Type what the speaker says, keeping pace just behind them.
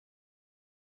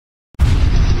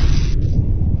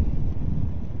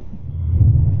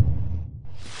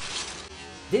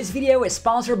This video is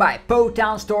sponsored by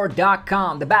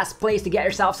PotownStore.com, the best place to get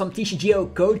yourself some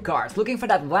TCGO code cards. Looking for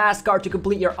that last card to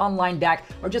complete your online deck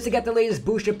or just to get the latest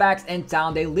booster packs in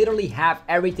town, they literally have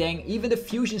everything, even the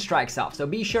Fusion Strike stuff. So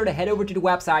be sure to head over to the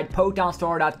website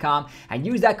PotownStore.com and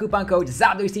use that coupon code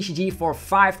ZapDoesTCG for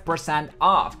 5%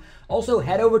 off. Also,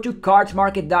 head over to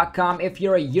cardsmarket.com if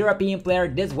you're a European player.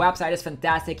 This website is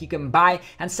fantastic. You can buy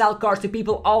and sell cards to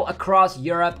people all across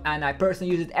Europe, and I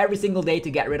personally use it every single day to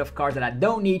get rid of cards that I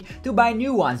don't need to buy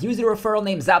new ones. Use the referral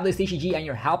name ZapDoesTCG and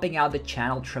you're helping out the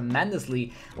channel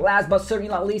tremendously. Last but certainly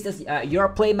not least is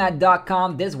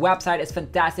yourplaymat.com. This website is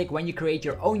fantastic when you create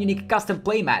your own unique custom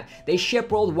playmat. They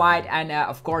ship worldwide, and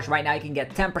of course right now you can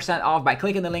get 10% off by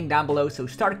clicking the link down below. So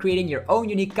start creating your own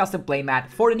unique custom playmat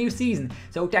for the new season.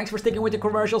 So thanks for sticking with the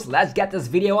commercials. Let's get this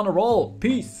video on the roll.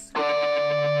 Peace.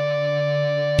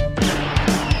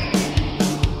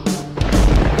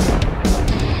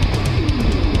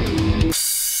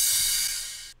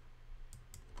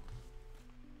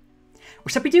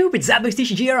 What's up YouTube, it's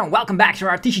ZapDoesTCG here and welcome back to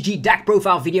our TCG deck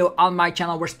profile video on my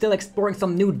channel. We're still exploring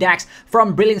some new decks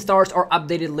from Brilliant Stars or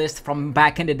updated lists from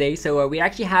back in the day. So we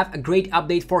actually have a great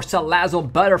update for Salazzle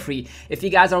Butterfree. If you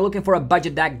guys are looking for a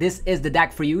budget deck, this is the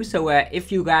deck for you. So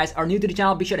if you guys are new to the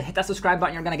channel, be sure to hit that subscribe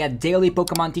button. You're gonna get daily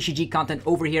Pokemon TCG content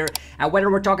over here. And whether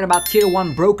we're talking about tier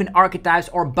 1 broken archetypes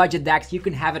or budget decks, you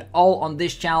can have it all on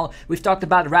this channel. We've talked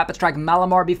about Rapid Strike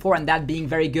Malamar before and that being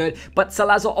very good, but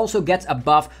Salazzle also gets a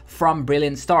buff from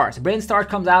Brilliant Stars. Brilliant Stars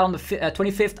comes out on the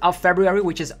 25th of February,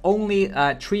 which is only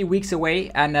 3 weeks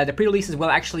away, and the pre-releases will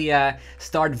actually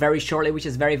start very shortly, which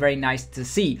is very nice to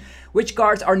see. Which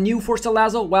cards are new for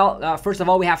Salazzle? Well, first of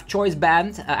all, we have Choice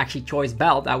Band, actually Choice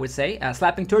Belt, I would say,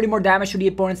 slapping 30 more damage to the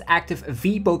opponent's active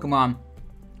V Pokemon.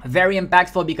 Very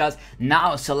impactful because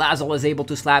now Salazzle is able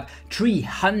to slap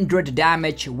 300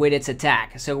 damage with its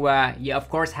attack. So you of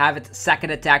course have its second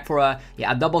attack for a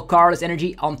double Carless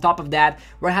energy. On top of that,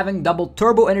 we're having double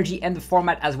turbo energy in the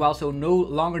format as well. So no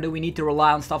longer do we need to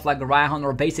rely on stuff like Raihan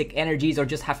or basic energies or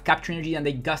just have capture energy and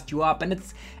they gust you up, and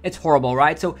it's horrible,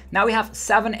 right? So now we have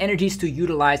 7 energies to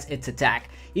utilize its attack.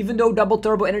 Even though double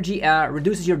turbo energy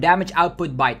reduces your damage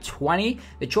output by 20,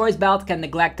 the Choice Belt can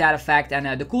neglect that effect.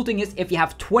 And the cool thing is, if you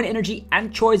have 20 energy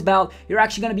and Choice Belt, you're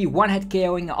actually going to be one-hit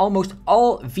KOing almost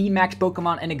all VMAX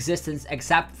Pokemon in existence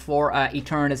except for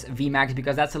Eternatus VMAX,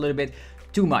 because that's a little bit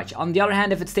too much. On the other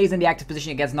hand, if it stays in the active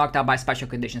position, it gets knocked out by special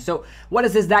conditions. So what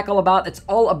is this deck all about? It's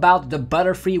all about the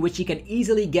Butterfree, which you can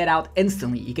easily get out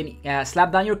instantly. You can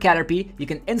slap down your Caterpie, you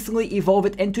can instantly evolve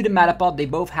it into the Metapod. They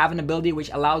both have an ability which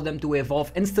allows them to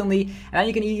evolve instantly, and then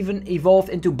you can even evolve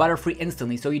into Butterfree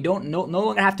instantly. So you don't no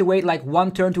longer have to wait like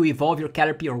one turn to evolve your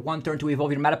Caterpie or one turn to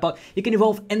evolve your Metapod. You can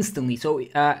evolve instantly. So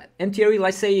in theory,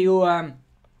 let's say you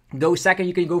go second,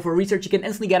 you can go for research, you can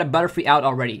instantly get a Butterfree out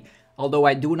already. Although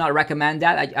I do not recommend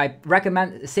that. I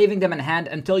recommend saving them in hand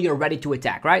until you're ready to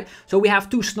attack, right? So we have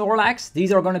 2 Snorlax.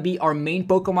 These are going to be our main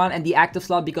Pokemon in the active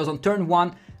slot because on turn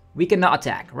 1, we cannot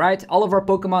attack, right? All of our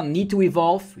Pokemon need to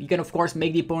evolve. You can, of course,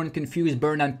 make the opponent confuse,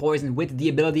 burn, and poison with the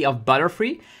ability of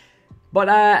Butterfree.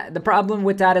 But the problem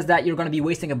with that is that you're going to be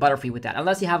wasting a Butterfree with that.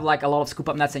 Unless you have like a lot of scoop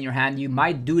up nets in your hand, you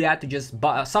might do that to just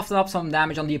soften up some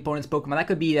damage on the opponent's Pokemon. That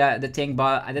could be the thing,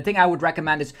 but the thing I would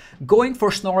recommend is going for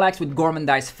Snorlax with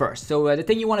Gormandize first. So the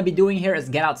thing you want to be doing here is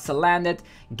get out Salandit,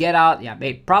 get out,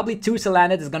 probably 2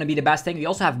 Salandit is going to be the best thing. We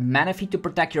also have Manaphy to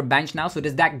protect your bench now, so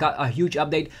this deck got a huge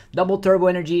update. Double Turbo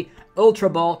Energy, Ultra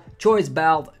Ball, Choice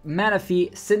Belt,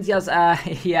 Manaphy, Cynthia's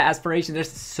Aspiration.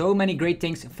 There's so many great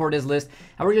things for this list,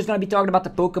 and we're just going to be talking about the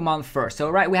Pokemon first. So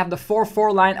right, we have the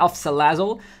 4/4 line of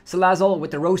Salazzle. Salazzle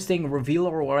with the Roasting Reveal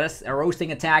or a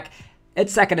Roasting attack.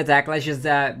 Its second attack, let's just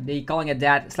be calling it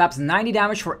that, slaps 90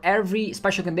 damage for every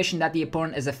special condition that the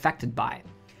opponent is affected by.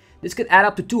 This could add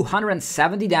up to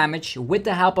 270 damage with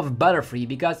the help of Butterfree,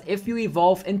 because if you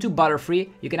evolve into Butterfree,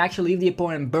 you can actually leave the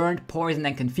opponent burned, poisoned,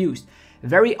 and confused.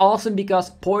 Very awesome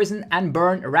because poison and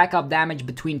burn rack up damage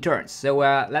between turns. So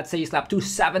let's say you slap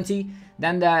 270,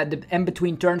 then the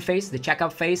in-between turn phase, the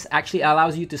checkup phase, actually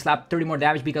allows you to slap 30 more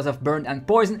damage because of burn and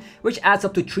poison, which adds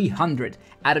up to 300.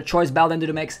 Add a Choice Belt into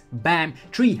the mix, bam,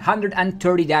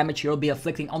 330 damage you'll be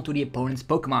inflicting onto the opponent's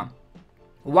Pokemon.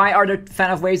 Why are there Fan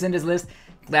of Waves in this list?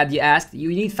 Glad you asked. You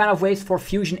need Fan of Waves for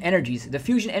fusion energies. The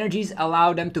fusion energies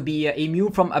allow them to be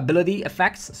immune from ability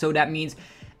effects, so that means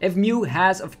if Mew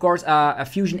has, of course, a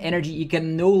fusion energy, you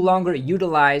can no longer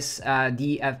utilize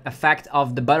the effect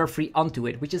of the Butterfree onto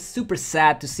it, which is super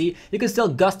sad to see. You can still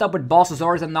gust up with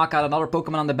Balsasaurus and knock out another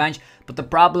Pokemon on the bench, but the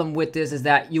problem with this is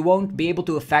that you won't be able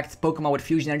to affect Pokemon with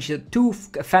Fusion Energy. So 2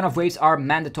 Fan of Waves are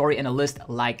mandatory in a list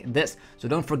like this. So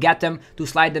don't forget them to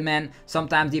slide them in.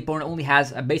 Sometimes the opponent only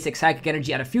has a basic Psychic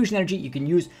Energy and a Fusion Energy. You can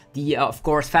use the, of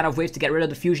course, Fan of Waves to get rid of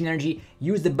the Fusion Energy.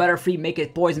 Use the Butterfree, make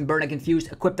it Poison, Burn, and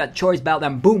Confuse. Equip that Choice Belt,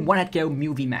 and boom, one-hit KO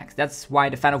Mew VMAX. That's why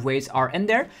the Fan of Waves are in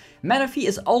there. Manaphy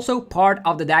is also part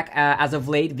of the deck as of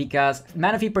late because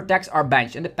Manaphy protects our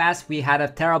bench. In the past, we had a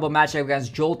terrible matchup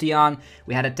against Jolteon.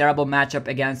 We had a terrible matchup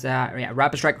against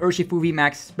Rapid Strike, Urshifu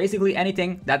VMAX. Basically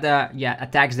anything that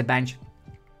attacks the bench.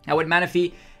 Now with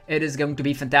Manaphy, it is going to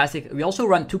be fantastic. We also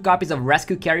run 2 copies of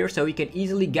Rescue Carrier, so you can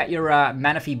easily get your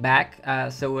Manaphy back.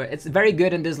 So it's very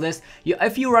good in this list.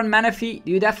 If you run Manaphy,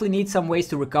 you definitely need some ways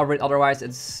to recover it. Otherwise,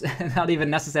 it's not even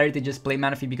necessary to just play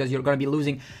Manaphy because you're going to be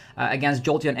losing against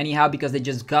Jolteon anyhow because they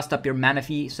just gust up your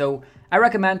Manaphy. So I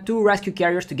recommend 2 Rescue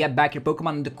Carriers to get back your Pokemon.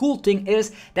 And the cool thing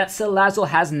is that Salazzle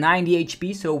has 90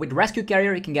 HP. So with Rescue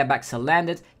Carrier, you can get back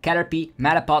Salandit, Caterpie,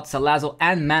 Metapod, Salazzle,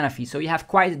 and Manaphy. So you have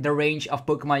quite the range of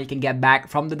Pokemon you can get back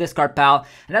from the discard pile.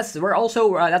 And that's the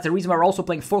reason why we're also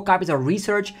playing 4 copies of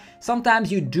Research.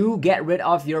 Sometimes you do get rid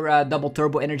of your double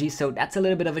turbo energy, so that's a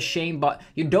little bit of a shame, but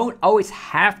you don't always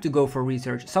have to go for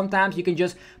Research. Sometimes you can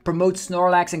just promote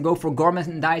Snorlax and go for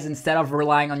Gourmandize instead of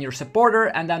relying on your supporter,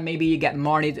 and then maybe you get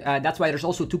Marnie. That's why there's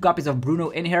also 2 copies of Bruno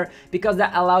in here, because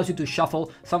that allows you to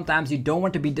shuffle. Sometimes you don't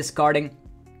want to be discarding.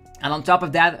 And on top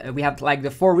of that, we have like the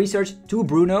 4 Research, 2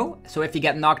 Bruno. So if you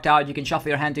get knocked out, you can shuffle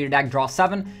your hand to your deck, draw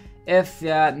 7. If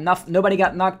nobody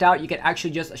got knocked out, you can actually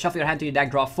just shuffle your hand to your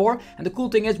deck, draw 4. And the cool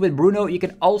thing is with Bruno, you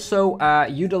can also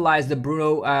utilize the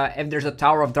Bruno if there's a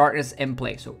Tower of Darkness in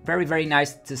play. So very, very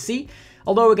nice to see.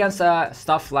 Although against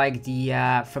stuff like the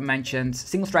aforementioned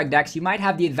single strike decks, you might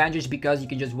have the advantage because you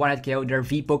can just one-hit KO their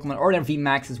V Pokemon or their V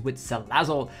Maxes with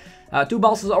Salazzle. 2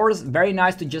 Bulbasaurs, very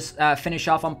nice to just finish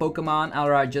off on Pokemon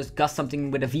or just gust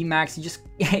something with a VMAX. You just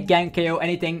can KO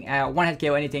anything, one-hit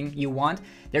KO anything you want.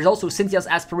 There's also Cynthia's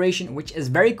Aspiration, which is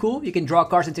very cool. You can draw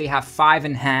cards until you have 5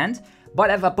 in hand. But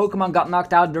if a Pokemon got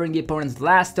knocked out during the opponent's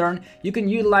last turn, you can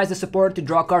utilize the support to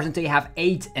draw cards until you have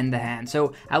 8 in the hand.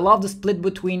 So I love the split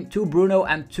between 2 Bruno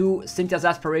and 2 Cynthia's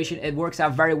Aspiration. It works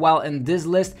out very well in this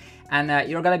list. And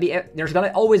there's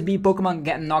gonna always be Pokemon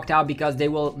getting knocked out because they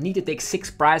will need to take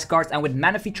 6 prize cards, and with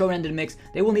Manaphy thrown into the mix,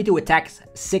 they will need to attack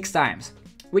 6 times,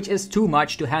 which is too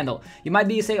much to handle. You might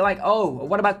be saying like, oh,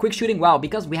 what about quick shooting? Well,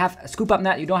 because we have Scoop Up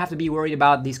Net, you don't have to be worried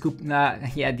about the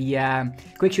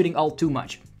quick shooting all too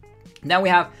much. Then we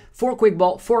have 4 Quick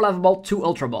Ball, 4 Level Ball, 2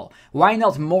 Ultra Ball. Why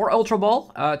not more Ultra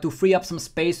Ball? To free up some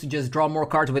space to just draw more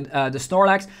cards with the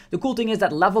Snorlax. The cool thing is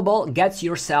that Level Ball gets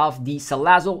yourself the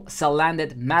Salazzle,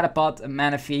 Salandit, Metapod,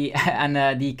 Manaphy, and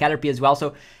the Caterpie as well.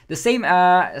 So the same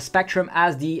spectrum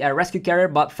as the Rescue Carrier,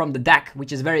 but from the deck,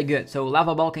 which is very good. So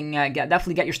Level Ball can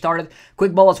definitely get you started.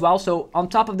 Quick Ball as well. So on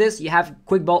top of this, you have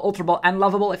Quick Ball, Ultra Ball, and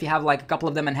Level Ball. If you have like a couple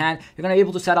of them in hand, you're gonna be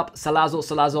able to set up Salazzle,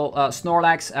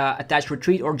 Snorlax, attach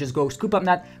Retreat, or just go Scoop Up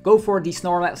Net. Go for the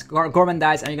Snorlax,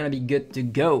 Gourmandize, and you're gonna be good to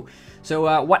go.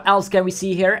 So what else can we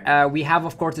see here? We have,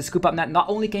 of course, the Scoop Up Net. Not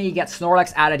only can you get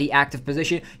Snorlax out of the active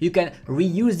position, you can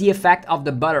reuse the effect of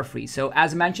the Butterfree. So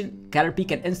as mentioned, Caterpie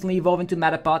can instantly evolve into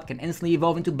Metapod, can instantly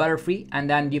evolve into Butterfree, and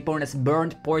then the opponent is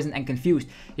burned, poisoned, and confused.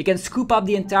 You can scoop up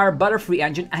the entire Butterfree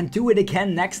engine and do it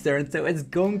again next turn. So it's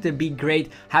going to be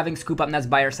great having Scoop Up Nets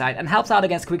by your side, and helps out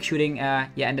against quick shooting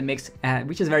in the mix,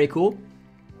 which is very cool.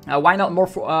 Why not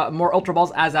more Ultra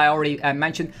Balls? As I already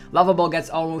mentioned, Lava Ball gets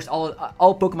almost all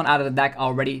Pokemon out of the deck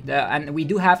already. And we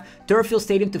do have Turffield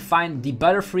Stadium to find the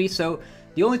Butterfree, so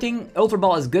the only thing Ultra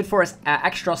Ball is good for is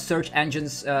extra search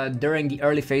engines during the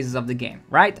early phases of the game,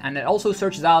 right? And it also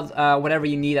searches out whatever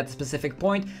you need at a specific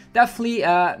point. Definitely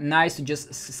nice to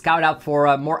just scout out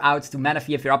for more outs to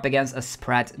Manaphy if you're up against a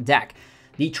spread deck.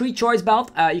 The 3 Choice Belt,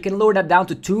 you can lower that down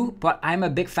to 2, but I'm a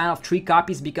big fan of 3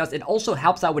 copies because it also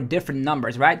helps out with different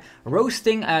numbers, right?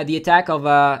 Roasting the attack of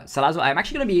Salazzle. I'm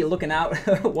actually going to be looking out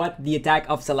what the attack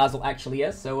of Salazzle actually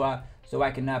is, so I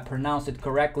can pronounce it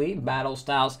correctly. Battle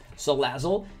Styles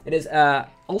Salazzle. It is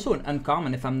also an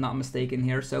uncommon if I'm not mistaken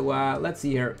here, so let's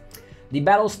see here. The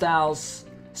Battle Styles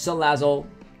Salazzle.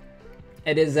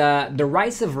 It is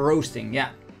Derisive Roasting, yeah.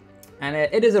 And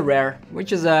it is a rare,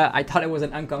 which is I thought it was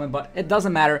an uncommon, but it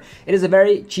doesn't matter. It is a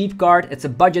very cheap card. It's a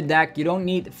budget deck. You don't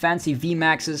need fancy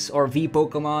VMAXs or V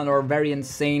Pokemon or very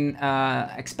insane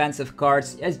expensive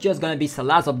cards. It's just gonna be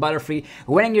Salazzle Butterfree,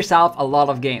 winning yourself a lot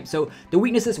of games. So the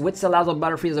weaknesses with Salazzle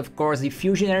Butterfree is of course the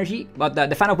Fusion Energy, but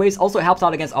the Fan of Waves also helps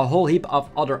out against a whole heap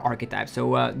of other archetypes.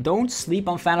 So don't sleep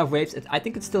on Fan of Waves. I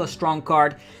think it's still a strong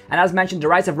card. And as mentioned,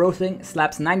 Derisive Roasting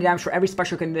slaps 90 damage for every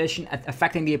special condition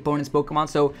affecting the opponent's Pokemon.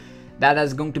 So that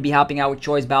is going to be helping out with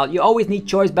Choice Belt. You always need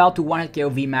Choice Belt to 1-hit KO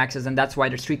VMAXs, and that's why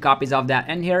there's 3 copies of that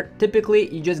in here. Typically,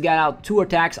 you just get out 2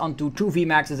 attacks onto 2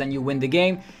 VMAXs and you win the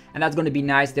game. And that's going to be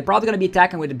nice. They're probably going to be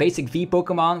attacking with the basic V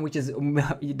Pokemon, which is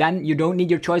then you don't need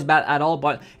your Choice Belt at all.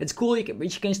 But it's cool. You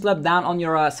can slap down on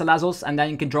your Salazzles, and then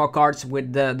you can draw cards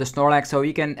with the Snorlax, so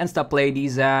you can insta play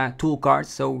these tool cards.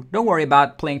 So don't worry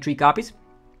about playing 3 copies.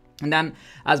 And then,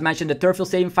 as mentioned, the Turffield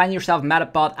Stadium, find yourself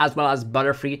Metapod as well as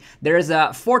Butterfree. There is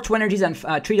 4 Twin Energies and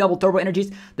 3 Double Turbo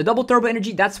Energies. The Double Turbo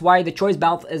Energy, that's why the Choice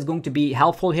Belt is going to be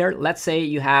helpful here. Let's say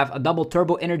you have a Double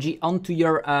Turbo Energy onto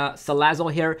your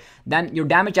Salazzle here. Then your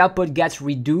damage output gets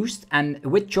reduced, and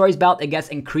with Choice Belt, it gets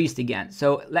increased again.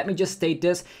 So let me just state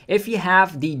this. If you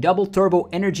have the Double Turbo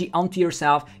Energy onto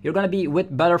yourself, you're going to be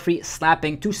with Butterfree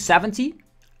slapping 270.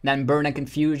 Then Burn and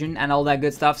Confusion and all that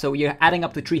good stuff. So you're adding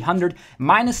up to 300.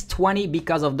 Minus 20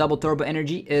 because of Double Turbo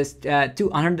Energy is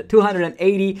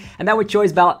 280. And then with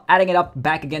Choice Belt, adding it up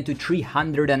back again to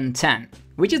 310.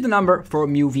 Which is the number for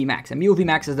Mew VMAX. And Mew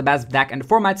VMAX is the best deck in the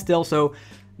format still. So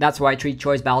that's why 3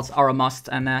 Choice Belts are a must,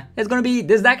 and it's going to be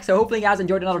this deck. So hopefully you guys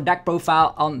enjoyed another deck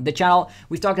profile on the channel.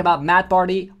 We've talked about Mad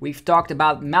Party, we've talked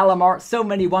about Malamar. So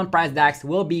many one-prize decks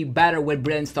will be better with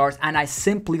Brilliant Stars, and I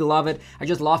simply love it. I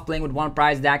just love playing with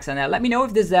one-prize decks, and let me know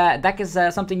if this deck is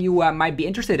something you might be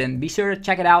interested in. Be sure to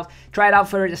check it out, try it out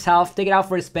for yourself, take it out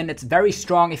for a spin. It's very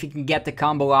strong if you can get the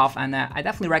combo off, and I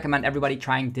definitely recommend everybody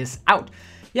trying this out.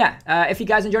 Yeah, if you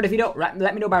guys enjoyed the video,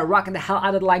 let me know by rocking the hell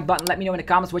out of the like button. Let me know in the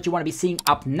comments what you want to be seeing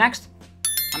up next.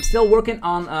 I'm still working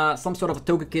on some sort of a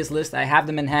Togekiss list. I have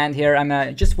them in hand here.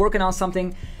 I'm just working on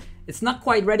something. It's not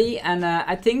quite ready, and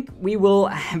I think we will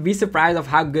be surprised of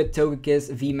how good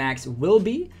Togekiss VMAX will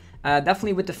be.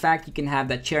 Definitely with the fact you can have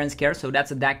that Cheer and Scare, so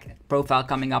that's a deck profile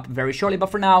coming up very shortly. But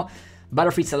for now,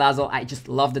 Butterfree Salazzle, I just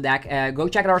love the deck. Go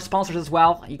check out our sponsors as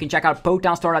well. You can check out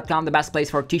PokemonStore.com, the best place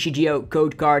for TCGO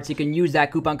code cards. You can use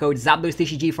that coupon code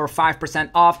ZapdosTCG for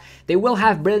 5% off. They will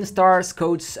have Brilliant Stars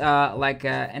codes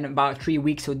in about 3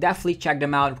 weeks, so definitely check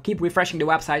them out. Keep refreshing the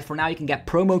website. For now, you can get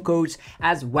promo codes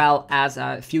as well as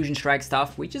Fusion Strike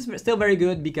stuff, which is still very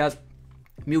good because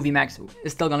Mew VMAX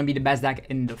is still going to be the best deck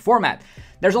in the format.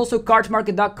 There's also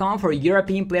cardsmarket.com for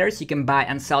European players. You can buy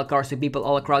and sell cards to people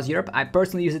all across Europe. I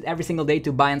personally use it every single day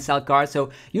to buy and sell cards,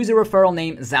 so use the referral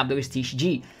name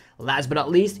ZapdosTCG. Last but not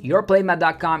least,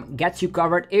 yourplaymat.com gets you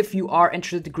covered. If you are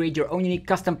interested to create your own unique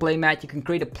custom playmat, you can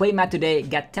create a playmat today,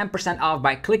 get 10% off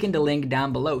by clicking the link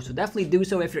down below. So definitely do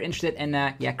so if you're interested in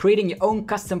creating your own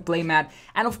custom playmat.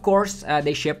 And of course,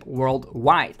 they ship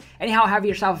worldwide. Anyhow, have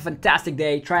yourself a fantastic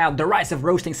day. Try out Derisive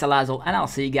Roasting Salazzle, and I'll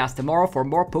see you guys tomorrow for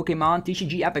more Pokemon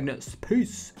TCG epicness.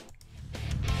 Peace.